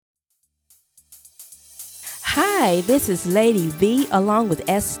Hi, this is Lady V along with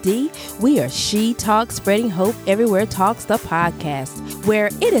SD. We are She Talk, spreading hope everywhere talks the podcast, where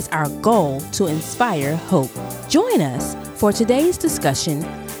it is our goal to inspire hope. Join us for today's discussion,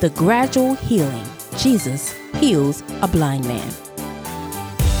 The Gradual Healing. Jesus heals a blind man.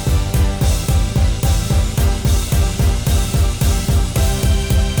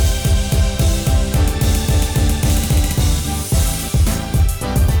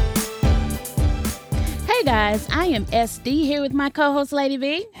 Hey guys, I am SD here with my co-host Lady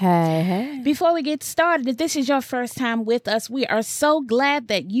V. Hey. Before we get started, if this is your first time with us, we are so glad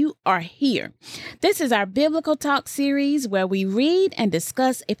that you are here. This is our Biblical Talk series where we read and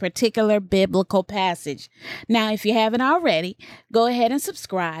discuss a particular biblical passage. Now, if you haven't already, go ahead and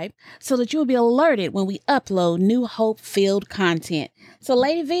subscribe so that you'll be alerted when we upload new hope-filled content. So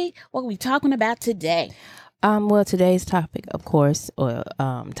Lady V, what are we talking about today? Well, today's topic, of course, or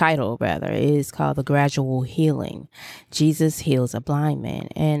title rather, is called The Gradual Healing. Jesus heals a blind man.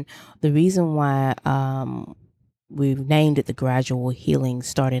 And the reason why we've named it The Gradual Healing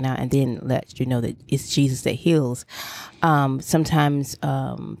starting out and then let you know that it's Jesus that heals. Sometimes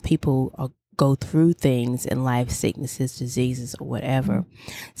people go through things in life, sicknesses, diseases, or whatever.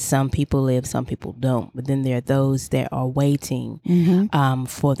 Some people live, some people don't. But then there are those that are waiting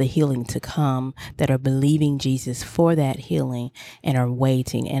for the healing to come, that are believing Jesus for that healing and are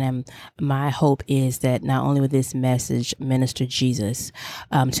waiting. And my hope is that not only will this message minister Jesus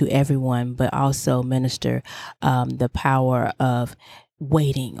to everyone, but also minister the power of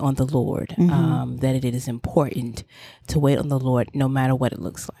waiting on the Lord, that it is important to wait on the Lord no matter what it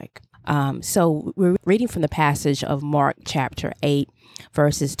looks like. So we're reading from the passage of Mark chapter 8,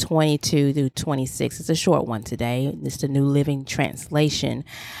 verses 22 through 26. It's a short one today. It's the New Living Translation.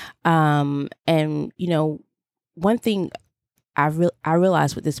 And, you know, one thing I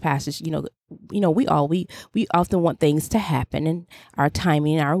realized with this passage, we often want things to happen in our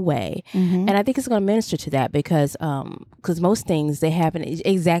timing, our way. And I think it's going to minister to that because most things, they happen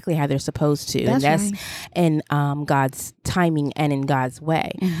exactly how they're supposed to. That's right. In God's timing and in God's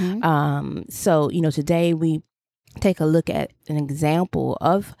way. So, today we take a look at an example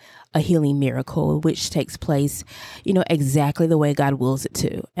of a healing miracle, which takes place, exactly the way God wills it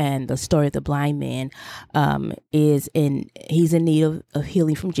to. And the story of the blind man he's in need of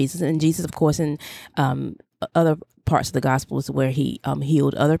healing from Jesus. And Jesus, of course, in other parts of the Gospels where he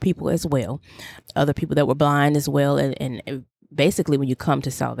healed other people as well, other people that were blind as well. And basically, when you come to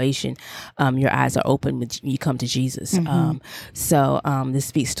salvation, your eyes are open when you come to Jesus. So this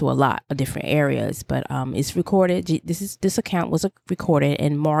speaks to a lot of different areas, but it's recorded. This account was recorded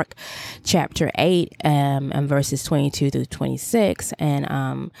in Mark chapter 8 and verses 22 through 26.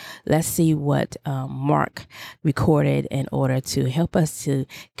 And let's see what Mark recorded in order to help us to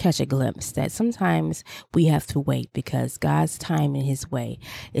catch a glimpse that sometimes we have to wait because God's time and his way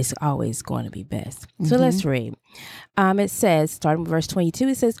is always going to be best. So let's read. It says, starting with verse 22,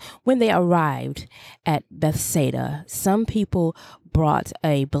 it says, when they arrived at Bethsaida, some people brought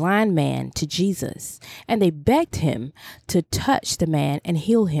a blind man to Jesus, and they begged him to touch the man and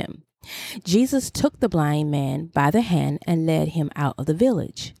heal him. Jesus took the blind man by the hand and led him out of the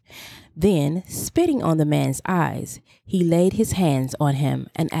village. Then, spitting on the man's eyes, he laid his hands on him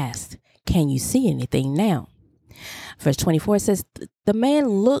and asked, "Can you see anything now?" Verse 24 says, the man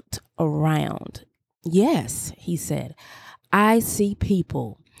looked around. "Yes," he said, "I see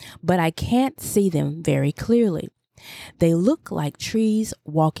people, but I can't see them very clearly. They look like trees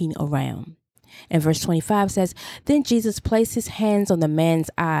walking around." And verse 25 says, then Jesus placed his hands on the man's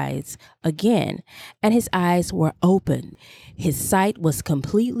eyes again, and his eyes were opened. His sight was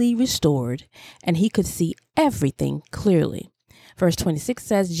completely restored, and he could see everything clearly. Verse 26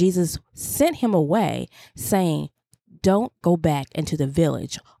 says, Jesus sent him away, saying, "Don't go back into the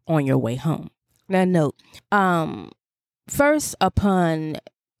village on your way home." Now note, first upon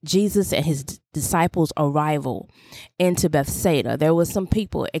Jesus and his disciples' arrival into Bethsaida, there was some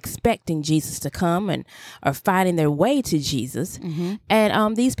people expecting Jesus to come and are finding their way to Jesus.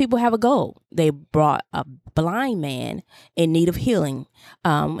 And these people have a goal. They brought a blind man in need of healing,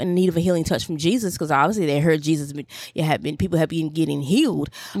 in need of a healing touch from Jesus, because obviously they heard people have been getting healed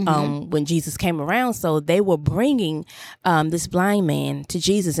when Jesus came around. So they were bringing this blind man to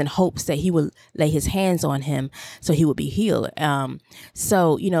Jesus in hopes that he would lay his hands on him so he would be healed.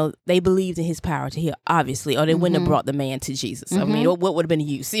 So they believed in his power to heal, obviously, or they wouldn't have brought the man to Jesus. I mean, what would have been the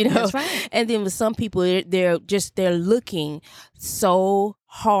use, That's right. And then with some people, they're looking so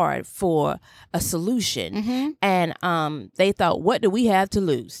hard for a solution. Mm-hmm. And they thought, what do we have to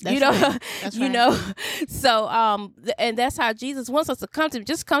lose? That's you know, right. That's you right. know. So and that's how Jesus wants us to come to him.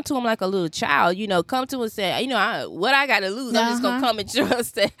 Just come to him like a little child. You know, come to him and say, what I got to lose? I'm just gonna come and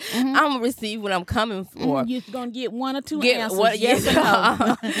trust that I'm gonna receive what I'm coming for. You're gonna get one or two answers. Yes or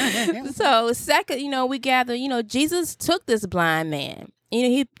no. So second, we gather. Jesus took this blind man.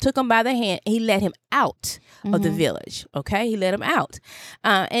 He took him by the hand. He let him out of the village. Okay, he let him out,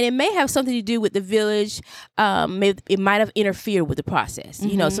 and it may have something to do with the village. It might have interfered with the process.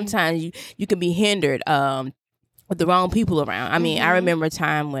 Sometimes you can be hindered. With the wrong people around. I mean, I remember a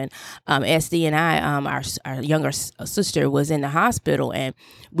time when SD and I, our younger sister, was in the hospital, and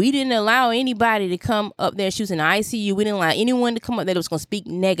we didn't allow anybody to come up there. She was in the ICU. We didn't allow anyone to come up there that was going to speak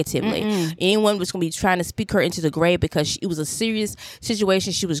negatively. Anyone was going to be trying to speak her into the grave, because it was a serious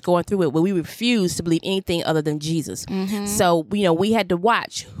situation she was going through it, where we refused to believe anything other than Jesus. So, we had to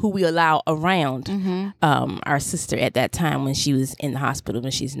watch who we allow around our sister at that time when she was in the hospital,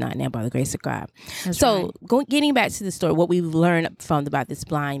 and she's not now, by the grace of God. That's so right. Getting back to the story, what we've learned about this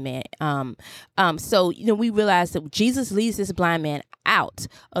blind man. We realized that Jesus leads this blind man out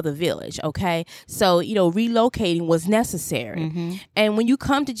of the village. Okay. So, relocating was necessary. And when you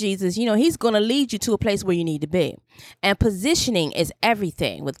come to Jesus, he's going to lead you to a place where you need to be. And positioning is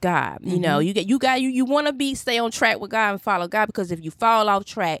everything with God. You want to stay on track with God and follow God, because if you fall off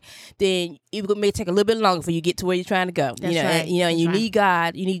track, then it may take a little bit longer for you to get to where you're trying to go. That's right. And you need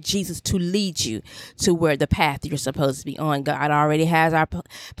God, you need Jesus to lead you to where the path you're supposed to be on. God already has our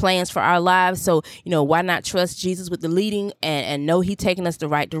plans for our lives. So, why not trust Jesus with the leading and know He's taking us the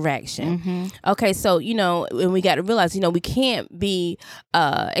right direction? Okay. So, and we got to realize, we can't be,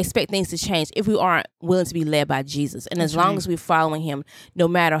 expect things to change if we aren't willing to be led by Jesus. And as long as we're following Him, no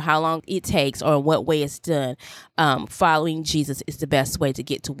matter how long it takes or what way it's done, following Jesus is the best way to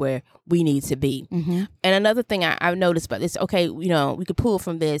get to where we need to be. And another thing I've noticed about this, okay, we could pull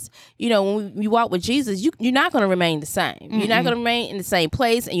from this, when we walk with Jesus, you're not going to remain the same. You're not going to remain in the same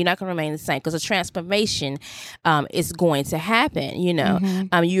place, and you're not going to remain the same, because a transformation is going to happen.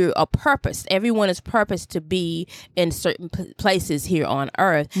 You're a purpose. Everyone is purposed to be in certain places here on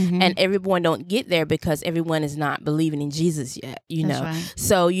earth, and everyone don't get there because everyone is not believing in Jesus yet. That's right.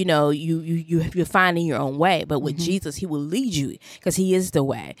 So you're finding your own way, but with Jesus, He will lead you, because He is the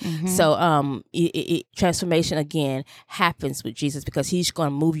way. So transformation again happens with Jesus, because He's going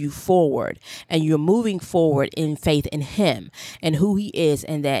to move you forward, and you're moving forward in faith in Him and who He is,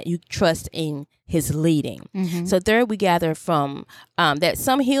 and that you trust in His leading. So third, we gather from that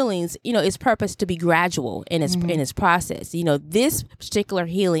some healings, is purposed to be gradual in its process. This particular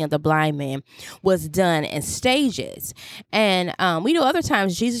healing of the blind man was done in stages, and we know other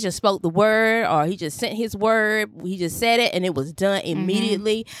times Jesus just spoke the word, or He just sent His word. He just said it, and it was done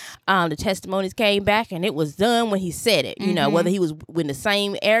immediately. The testimonies came back, and it was done when He said it. Whether He was in the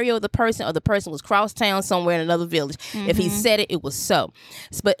same area of the person, or the person was cross town somewhere in another village. If He said it, it was so.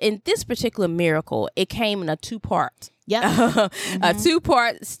 But in this particular miracle, it came in a two-part. A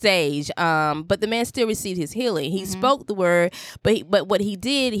two-part stage. But the man still received his healing. He spoke the word, but what he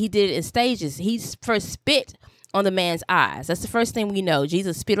did it in stages. He first spit on the man's eyes. That's the first thing we know.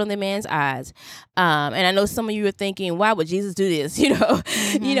 Jesus spit on the man's eyes. And I know some of you are thinking, why would Jesus do this?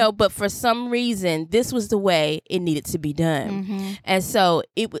 But for some reason, this was the way it needed to be done. And so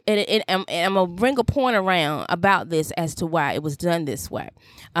I'm going to bring a point around about this as to why it was done this way.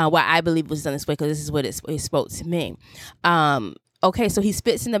 Why I believe it was done this way, because this is what it spoke to me. Okay, so he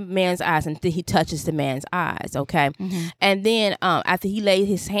spits in the man's eyes, and then he touches the man's eyes, okay? And then after he laid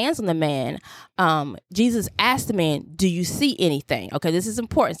his hands on the man, Jesus asked the man, do you see anything? Okay, this is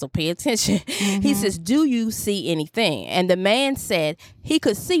important, so pay attention. He says, do you see anything? And the man said he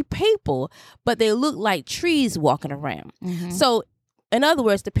could see people, but they looked like trees walking around. So in other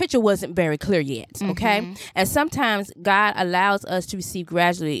words, the picture wasn't very clear yet, okay? And sometimes God allows us to receive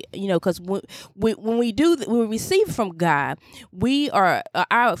gradually, because when we receive from God, we are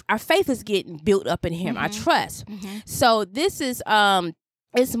our faith is getting built up in Him, our trust. So this is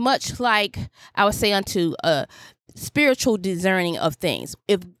it's much like I would say unto spiritual discerning of things.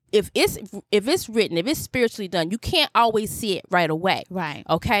 If it's written, if it's spiritually done, you can't always see it right away. Right.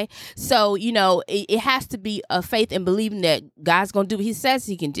 Okay. So, it has to be a faith in believing that God's going to do what He says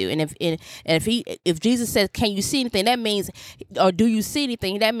He can do. And if Jesus says, can you see anything? That means, or do you see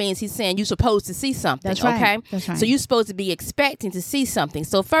anything? That means He's saying you're supposed to see something. That's right. Okay. That's right. So you're supposed to be expecting to see something.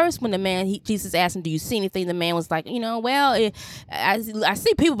 So first, when Jesus asked him, do you see anything? The man was like, I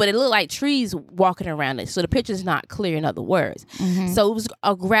see people, but it looked like trees walking around it. So the picture's not clear, in other words. So it was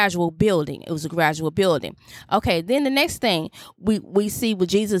a gradual gradual building. It was a gradual building. Okay, then the next thing we see with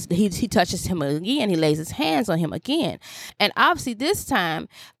Jesus, he touches him again. He lays his hands on him again. And obviously this time,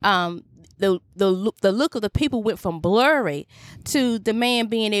 the look of the people went from blurry to the man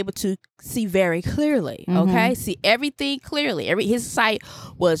being able to see very clearly. Okay, see everything clearly. His sight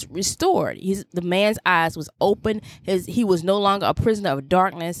was restored. The man's eyes was open. He was no longer a prisoner of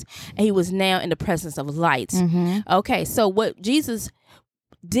darkness, and he was now in the presence of light. Okay, so what Jesus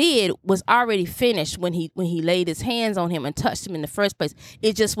did was already finished when he laid his hands on him and touched him in the first place.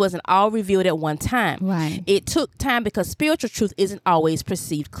 It just wasn't all revealed at one time. Right. It took time because spiritual truth isn't always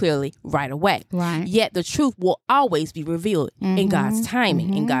perceived clearly right away. Right. Yet the truth will always be revealed in God's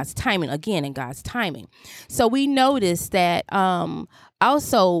timing, in God's timing, again, in God's timing. So we notice that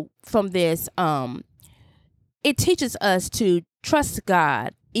also from this, it teaches us to trust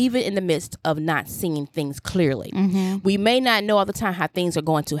God even in the midst of not seeing things clearly. We may not know all the time how things are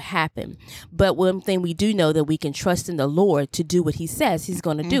going to happen, but one thing we do know that we can trust in the Lord to do what he says he's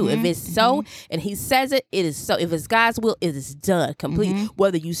going to do. If it's so and he says it, it is so. If it's God's will, it is done completely,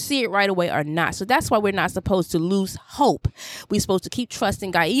 whether you see it right away or not. So that's why we're not supposed to lose hope. We're supposed to keep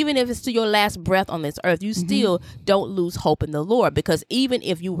trusting God. Even if it's to your last breath on this earth, you still don't lose hope in the Lord, because even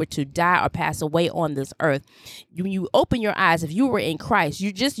if you were to die or pass away on this earth, when you open your eyes, if you were in Christ,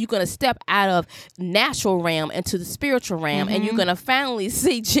 you're going to step out of natural realm into the spiritual realm, and you're going to finally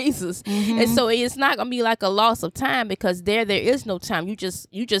see Jesus. And so it's not going to be like a loss of time, because there is no time. You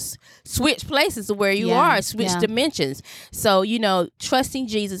just switch places to where you are, switch dimensions. So, trusting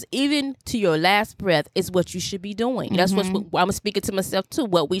Jesus even to your last breath is what you should be doing. That's what I'm speaking to myself too,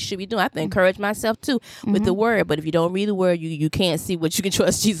 what we should be doing. I have to encourage myself too with the word. But if you don't read the word, you can't see what you can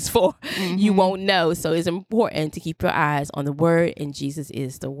trust Jesus for. You won't know. So it's important to keep your eyes on the word, and Jesus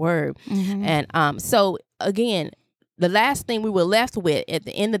is the word. And so again, the last thing we were left with at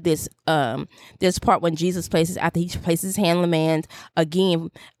the end of this part, when Jesus after he places his hand on the man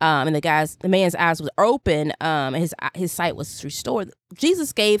again, and the man's eyes was open, and his sight was restored,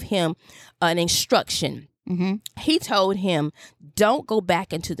 Jesus gave him an instruction. He told him, don't go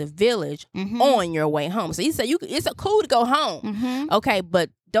back into the village on your way home. So he said, it's cool to go home. Okay, but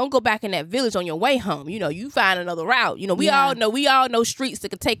don't go back in that village on your way home. You find another route. We all know streets that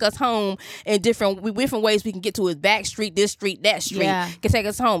can take us home in different ways. We can get to his back street, this street, that street can take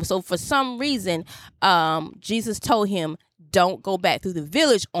us home. So for some reason, Jesus told him, don't go back through the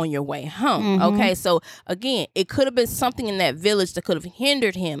village on your way home. Okay, so again, it could have been something in that village that could have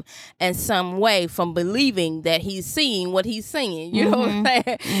hindered him in some way from believing that he's seeing what he's seeing. You know what I'm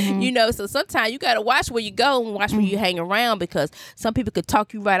saying? So sometimes you got to watch where you go and watch where you hang around, because some people could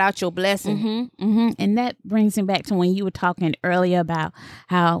talk you right out your blessing. And that brings me back to when you were talking earlier about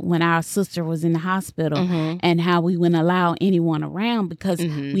how when our sister was in the hospital and how we wouldn't allow anyone around because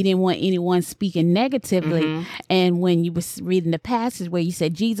we didn't want anyone speaking negatively. And when you were reading the passage where you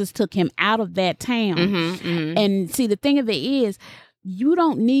said Jesus took him out of that town. And see, the thing of it is, you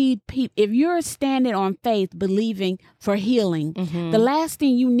don't need people. If you're standing on faith, believing for healing, the last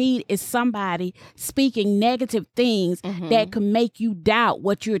thing you need is somebody speaking negative things that can make you doubt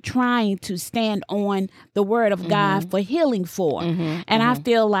what you're trying to stand on the word of God for healing for. And I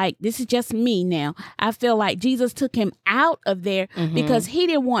feel like, this is just me now, I feel like Jesus took him out of there because he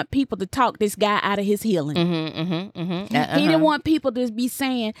didn't want people to talk this guy out of his healing. He didn't want people to be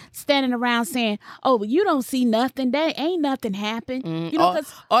standing around saying, oh, you don't see nothing. There ain't nothing happened.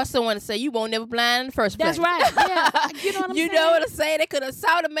 Or someone to say you won't never blind in the first place. That's right. Yeah, you know what I'm saying. You know what I'm saying? They could have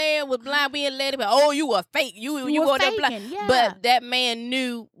saw the man was blind being led, but you were fake. You were blind. Yeah. But that man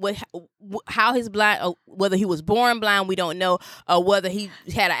knew how his blind, whether he was born blind, we don't know, or whether he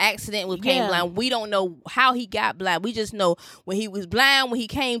had an accident and became blind. We don't know how he got blind. We just know when he was blind, when he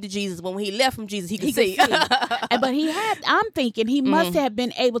came to Jesus, when he left from Jesus, he could see. But I'm thinking he must have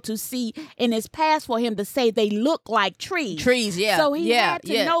been able to see in his past for him to say they look like trees. Trees, yeah. So he had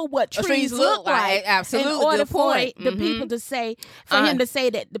to know what trees look like. Absolutely. In order for the people to say, for him to say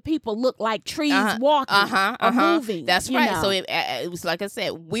that the people look like trees walking or moving. That's right. So it was like I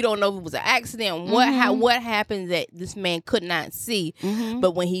said, we don't know if it was an accident. What happened that this man could not see,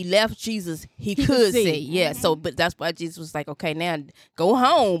 but when he left Jesus, he could see. Yeah. So, but that's why Jesus was like, okay, now go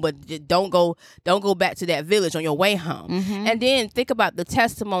home, but don't go back to that village on your way home. And then think about the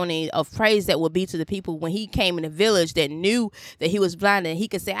testimony of praise that would be to the people when he came in the village that knew that he was blind, and he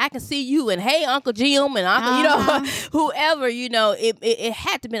could say, I can see you, and hey, Uncle Jim, and Uncle, whoever, it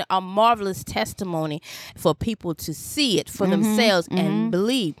had to be a marvelous testimony for people to see it for themselves and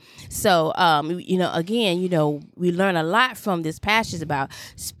believe. So, again, we learn a lot from this passage about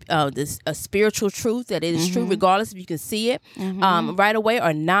this spiritual truth, that it is true regardless if you can see it right away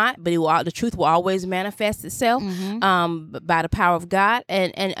or not, but the truth will always manifest itself by the power of God,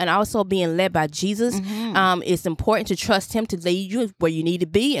 and also being led by Jesus. It's important to trust him to lead you where you need to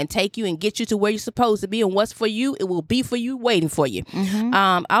be and take you and get you to where you're supposed to be, and what's for you, it will be for you, waiting for you.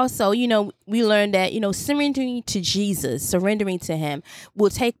 Also, we learned that, surrendering to Jesus, surrendering to him will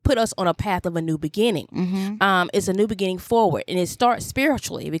put us on a path of a new beginning. It's a new beginning forward, and it starts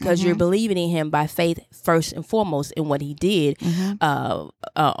spiritually because you're believing in him by faith first and foremost in what he did on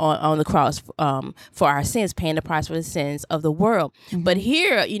the cross for our sins, paying the price for the sins of the world. But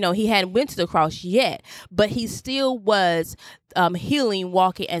here, he hadn't went to the cross yet, but he still was healing,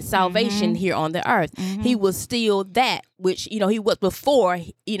 walking, and salvation here on the earth. He was still that which he was before.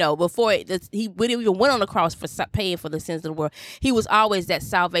 He wouldn't even went on the cross for paying for the sins of the world. He was always that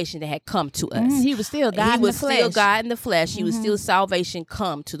salvation that had come to us. He was still God. He was still God in the flesh. He was still salvation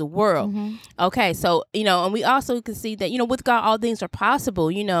come to the world. Okay, so and we also can see that with God all things are possible.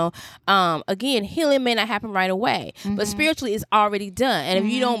 Again, healing may not happen right away, but spiritually it's already done. And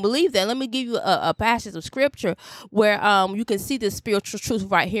if you don't believe that, let me give you a passage of scripture where you can see the spiritual truth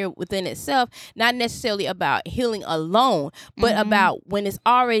right here within itself, not necessarily about healing alone, but about when it's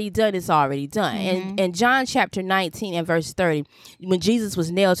already done, it's already done. And in John chapter 19 and verse 30, when Jesus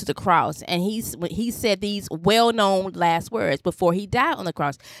was nailed to the cross, and he said these well-known last words before he died on the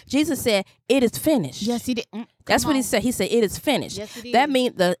cross, Jesus said, "It is finished." Yes, he did. That's what he said. He said, "It is finished." Yes, it is. That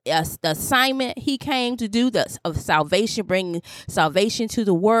means the assignment he came to do, of salvation, bringing salvation to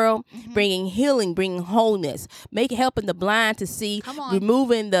the world, bringing healing, bringing wholeness, helping the blind to see,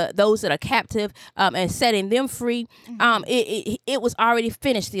 removing those that are captive, and setting them free. It was already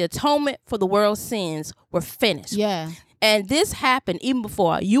finished. The atonement for the world's sins were finished. Yeah. And this happened even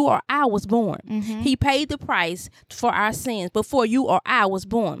before you or I was born. He paid the price for our sins before you or I was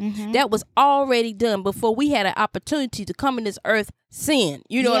born. That was already done before we had an opportunity to come in this earth sin.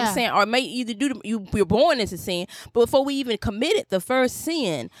 You know what I'm saying? Or may either we're born into sin, but before we even committed the first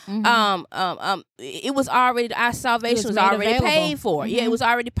sin, it was already, our salvation was already paid for. Yeah, it was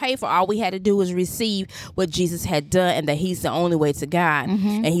already paid for. All we had to do was receive what Jesus had done, and that he's the only way to God,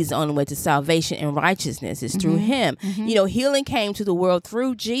 and he's the only way to salvation and righteousness is through him. Healing came to the world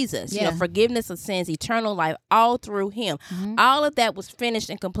through Jesus. Forgiveness of sins, eternal life, all through him. All of that was finished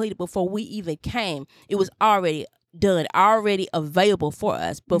and completed before we even came. It was already done, already available for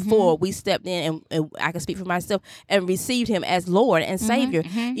us before we stepped in, and I can speak for myself, and received him as Lord and Savior.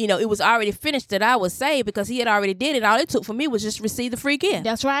 It was already finished that I was saved because he had already did it. All it took for me was just receive the free gift.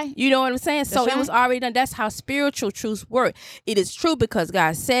 That's right. You know what I'm saying? So it was already done. That's how spiritual truths work. It is true because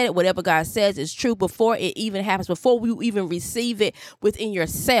God said it. Whatever God says is true before it even happens, before we even receive it within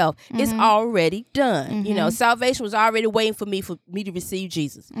yourself. It's already done. Salvation was already waiting for me to receive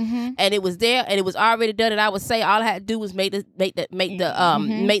Jesus, and it was there, and it was already done. And I would say all I had to do was make the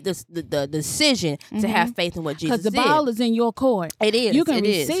decision to have faith in what Jesus did. Because the ball is in your court. It is. You can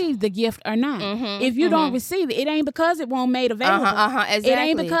receive the gift or not. If you don't receive it, it ain't because it won't made available. Exactly. It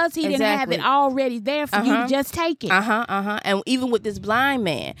ain't because he didn't have it already there for you to just take it. And even with this blind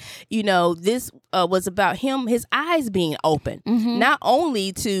man, this was about him, his eyes being open, not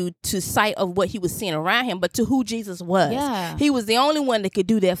only to sight of what he was seeing around him, but to who Jesus was. Yeah. He was the only one that could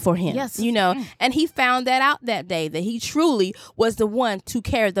do that for him. Yes. And he found that out that day, that he truly was the one to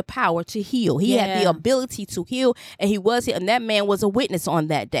carry the power to heal. He had the ability to heal, and and that man was a witness on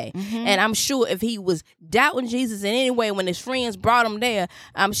that day. And I'm sure if he was doubting Jesus in any way, when his friends brought him there,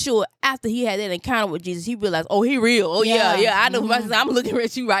 I'm sure after he had that encounter with Jesus, he realized, oh, he real. Oh, yeah, I know. I'm looking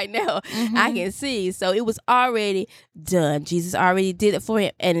at you right now. I can see. So it was already done. Jesus already did it for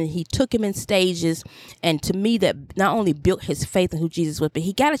him, and he took him in stages. And to me, that not only built his faith in who Jesus was, but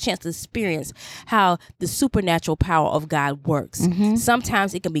he got a chance to experience how the supernatural power of God works.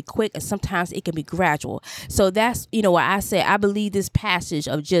 Sometimes it can be quick, and sometimes it can be gradual. So that's why I say I believe this passage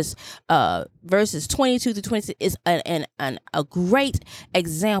of just verses 22 to 26 is a great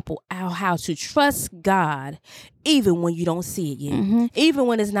example of how to trust God even when you don't see it yet, even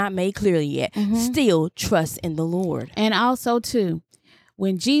when it's not made clearly yet. Still trust in the Lord. And also too,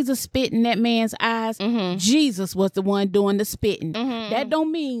 when Jesus spit in that man's eyes, Jesus was the one doing the spitting. That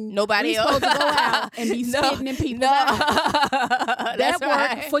don't mean nobody else supposed to go out and be spitting in people's eyes. That work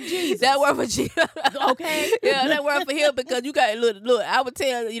work for Jesus. That work for Jesus. Okay. Yeah, that work for him because you got look. I would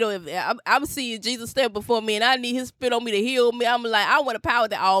tell if I'm seeing Jesus stand before me and I need His Spirit on me to heal me, I'm like I want the power of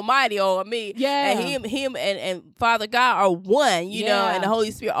the Almighty on me. Yeah. And Him and Father God are one. You know, and the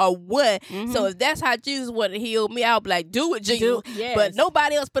Holy Spirit are one. So if that's how Jesus wanted to heal me, I'll be like, do it, Jesus. Yes. But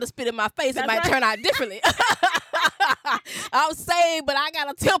nobody else put a spit in my face. It might turn out differently. I'm saved, but I got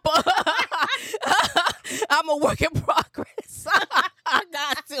a temper. I'm a work in progress.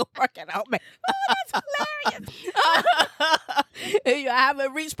 God's still working on me. That's hilarious. I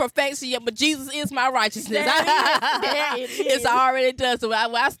haven't reached perfection yet, but Jesus is my righteousness. There it is. It's already done. So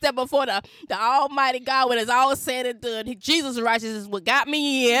when I step before the Almighty God, when it's all said and done, Jesus' righteousness is what got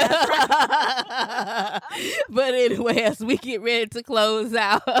me in. Right. But anyway, as we get ready to close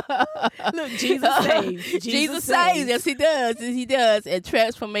out, look, Jesus saves. Jesus saves. Yes, He does. He does. And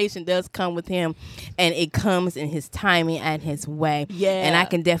transformation does come with Him, and it comes in His timing and His way. Yeah. And I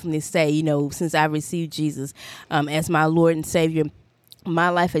can definitely say, since I received Jesus as my Lord and Savior, my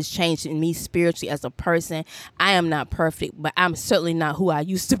life has changed in me spiritually as a person. I am not perfect, but I'm certainly not who I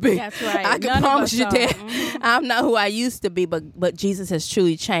used to be. That's right. I can promise you that. I'm not who I used to be, but Jesus has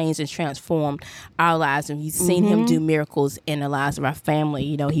truly changed and transformed our lives, and we've seen Him do miracles in the lives of our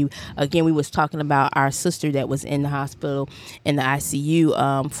family. We was talking about our sister that was in the hospital in the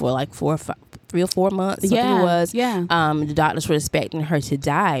ICU for like 3 or 4 months. Something it was. Yeah. The doctors were expecting her to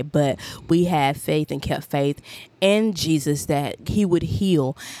die, but we had faith and kept faith in Jesus that He would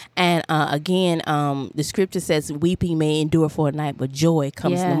heal. And the scripture says, weeping may endure for a night, but joy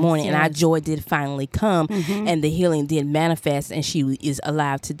comes in the morning. And our joy did finally come, and the healing did manifest, and she is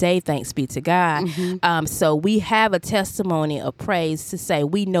alive today, thanks be to God. So we have a testimony of praise to say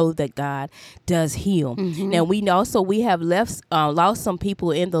we know that God does heal. Now we have lost some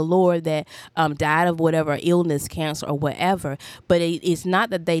people in the Lord that died of whatever illness, cancer or whatever, but it's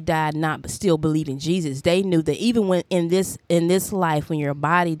not that they died not still believing Jesus. They knew that even when in this life, when your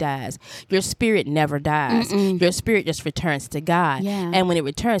body dies, your spirit never dies. Your spirit just returns to God. And when it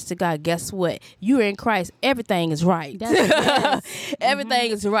returns to God, guess what? You're in Christ. Everything is right.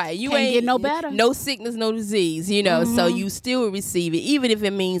 Everything is right. You Can't ain't get no better. No sickness, no disease. So you still receive it, even if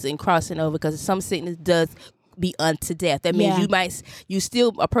it means in crossing over, because some sickness does be unto death. That means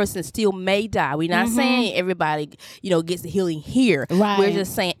a person still may die. We're not saying everybody, gets the healing here. Right. We're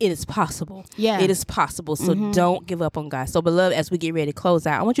just saying it is possible. Yeah. It is possible. So don't give up on God. So beloved, as we get ready to close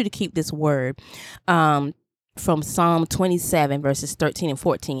out, I want you to keep this word from Psalm 27 verses 13 and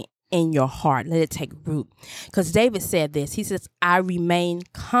 14 in your heart. Let it take root. Because David said this. He says, I remain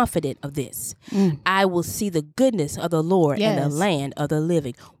confident of this. I will see the goodness of the Lord in the land of the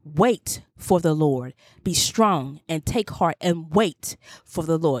living. Wait for the Lord. Be strong and take heart and wait for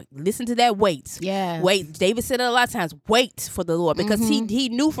the Lord. Listen to that wait. Yeah. Wait. David said it a lot of times, wait for the Lord, because he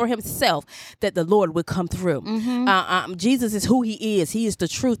knew for himself that the Lord would come through. Jesus is who He is. He is the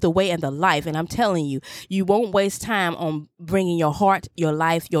truth, the way, and the life. And I'm telling you, you won't waste time on bringing your heart, your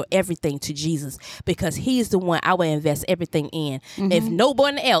life, your everything to Jesus, because He is the one I would invest everything in. If no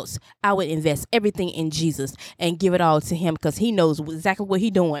one else, I would invest everything in Jesus and give it all to Him, because He knows exactly what He's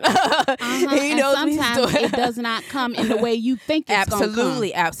doing. He knows what He's doing. It does not come in the way you think it's going to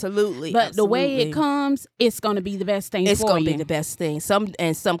come. Absolutely. But the way it comes, it's going to be the best thing for you. It's going to be the best thing.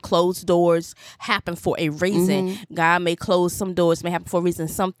 Some closed doors happen for a reason. God may close some doors, may happen for a reason.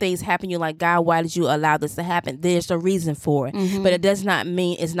 Some things happen, you're like, God, why did you allow this to happen? There's a reason for it. But it does not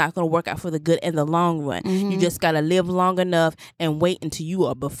mean it's not going to work out for the good in the long run. You just got to live long enough and wait until you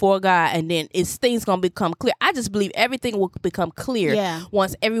are before God, and then things going to become clear. I just believe everything will become clear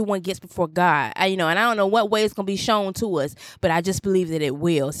once everyone gets before God. And I don't know what way it's going to be shown to us, but I just believe that it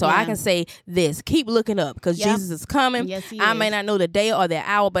will. So I can say this, keep looking up, because Jesus is coming. Yes, He I is. may not know the day or the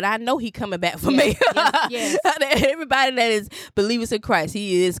hour, but I know He coming back for me. Yes. Everybody that is believers in Christ,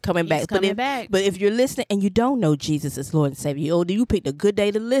 He is coming back. But if you're listening and you don't know Jesus as Lord and Savior, you picked a good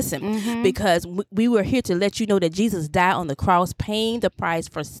day to listen, because we were here to let you know that Jesus died on the cross, paying the price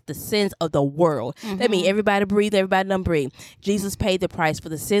for the sins of the world. That means everybody breathe, everybody don't breathe. Jesus paid the price for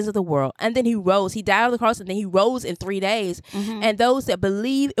the sins of the world, and then He rose. He died on the cross, and then He rose in 3 days. And those that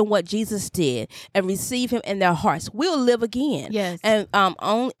believe in what Jesus did and receive Him in their hearts will live again. Yes. And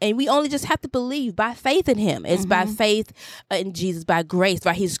we only just have to believe by faith in Him. It's by faith in Jesus, by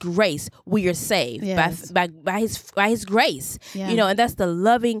His grace we are saved. Yes. By His grace. Yeah. And that's the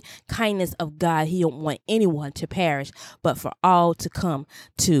loving loving kindness of God. He don't want anyone to perish, but for all to come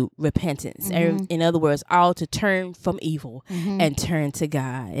to repentance. In other words, all to turn from evil and turn to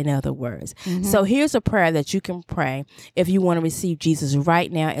God, in other words. So here's a prayer that you can pray if you want to receive Jesus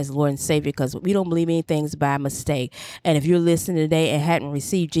right now as Lord and Savior, because we don't believe anything's by mistake. And if you're listening today and hadn't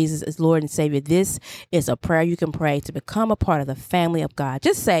received Jesus as Lord and Savior, this is a prayer you can pray to become a part of the family of God.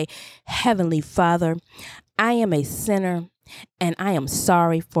 Just say, Heavenly Father, I am a sinner and I am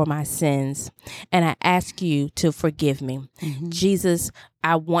sorry for my sins, and I ask you to forgive me. Jesus,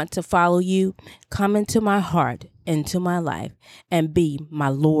 I want to follow you. Come into my heart, into my life, and be my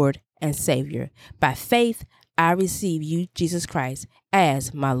Lord and Savior. By faith, I receive you, Jesus Christ,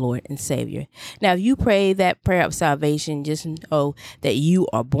 as my Lord and Savior. Now, if you pray that prayer of salvation, just know that you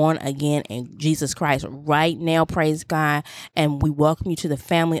are born again in Jesus Christ right now. Praise God. And we welcome you to the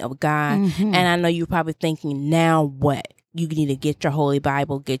family of God. And I know you're probably thinking, now what? You need to get your Holy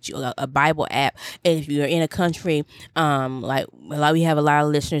Bible, get you a Bible app. And if you're in a country, we have a lot of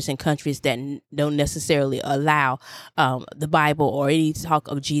listeners in countries that don't necessarily allow the Bible or any talk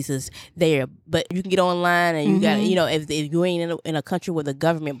of Jesus there. But you can get online, and you got, if you ain't in a country where the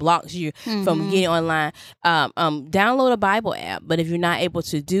government blocks you from getting online, download a Bible app. But if you're not able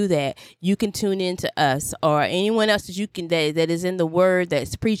to do that, you can tune in to us or anyone else that you can that is in the Word,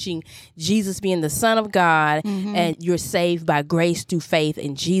 that's preaching Jesus being the Son of God, and you're saved by grace through faith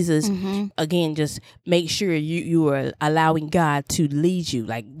in Jesus. Again, just make sure you are allowing God to lead you,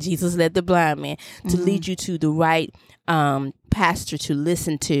 like Jesus led the blind man, to lead you to the right pastor to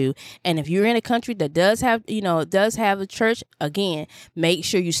listen to. And if you're in a country that does have a church, again, make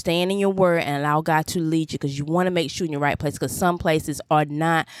sure you stand in your word and allow God to lead you, because you want to make sure you're in the right place, because some places are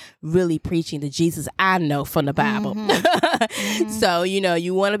not really preaching the Jesus I know from the Bible. So,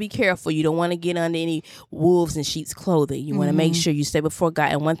 you want to be careful. You don't want to get under any wolves in sheep's clothing. You want to make sure you stay before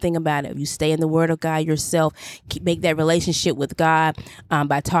God. And one thing about it, if you stay in the word of God yourself, make that relationship with God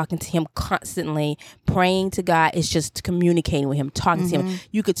by talking to him constantly, praying to God. It's just communicating with him, talking to him.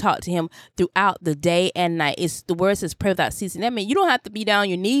 You could talk to him throughout the day and night. It's the word says pray without ceasing. That means you don't have to be down on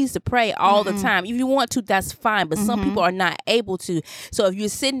your knees to pray all the time. If you want to, that's fine, but some people are not able to. So if you're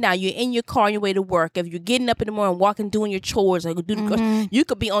sitting down, you're in your car on your way to work, if you're getting up in the morning, walking, doing your chores, or you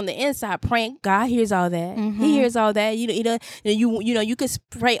could be on the inside praying. God hears all that. He hears all that. You could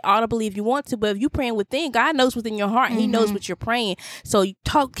pray audibly if you want to, but if you're praying within, God knows within your heart. He knows what you're praying. So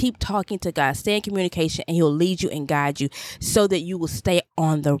keep talking to God, stay in communication, and he'll lead you and guide you so that you will stay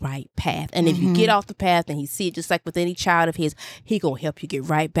on the right path. And if you get off the path, and he see it, just like with any child of his, he gonna help you get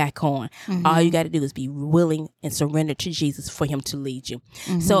right back on. All you got to do is be willing and surrender to Jesus for him to lead you.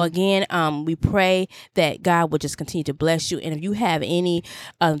 So again, we pray that God will just continue to bless you. And if you have any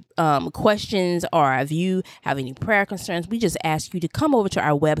questions, or if you have any prayer concerns, we just ask you to come over to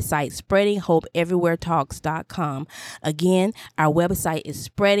our website, spreadinghopeeverywheretalks.com. Again, our website is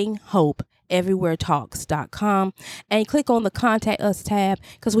spreadinghopeeverywheretalks.com, and click on the Contact Us tab,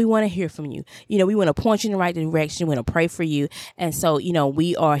 because we want to hear from you. We want to point you in the right direction. We want to pray for you. And so,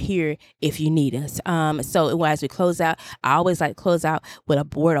 we are here if you need us. So as we close out, I always like to close out with a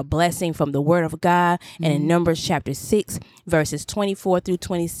word of blessing from the word of God. And in Numbers chapter 6, verses 24 through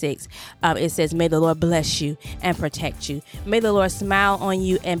 26, it says, may the Lord bless you and protect you. May the Lord smile on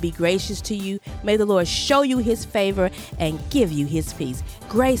you and be gracious to you. May the Lord show you his favor and give you his peace.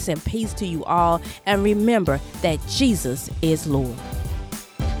 Grace and peace to you all. And remember that Jesus is Lord.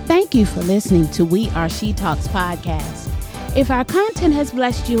 Thank you for listening to We Are She Talks podcast. If our content has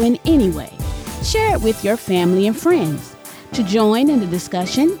blessed you in any way, share it with your family and friends. To join in the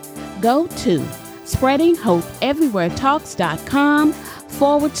discussion, go to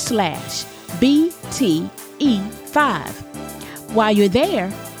spreadinghopeeverywheretalks.com/BTEp5. While you're there,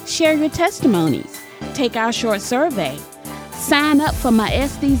 share your testimonies. Take our short survey. Sign up for my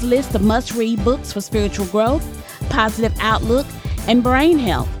Estes list of must-read books for spiritual growth, positive outlook, and brain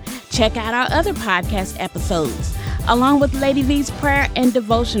health. Check out our other podcast episodes, along with Lady V's prayer and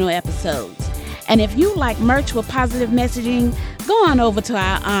devotional episodes. And if you like merch with positive messaging, go on over to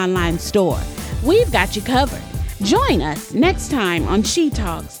our online store. We've got you covered. Join us next time on She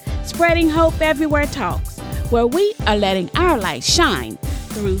Talks, Spreading Hope Everywhere Talks, where we are letting our light shine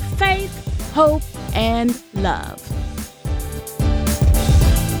through faith, hope, and love.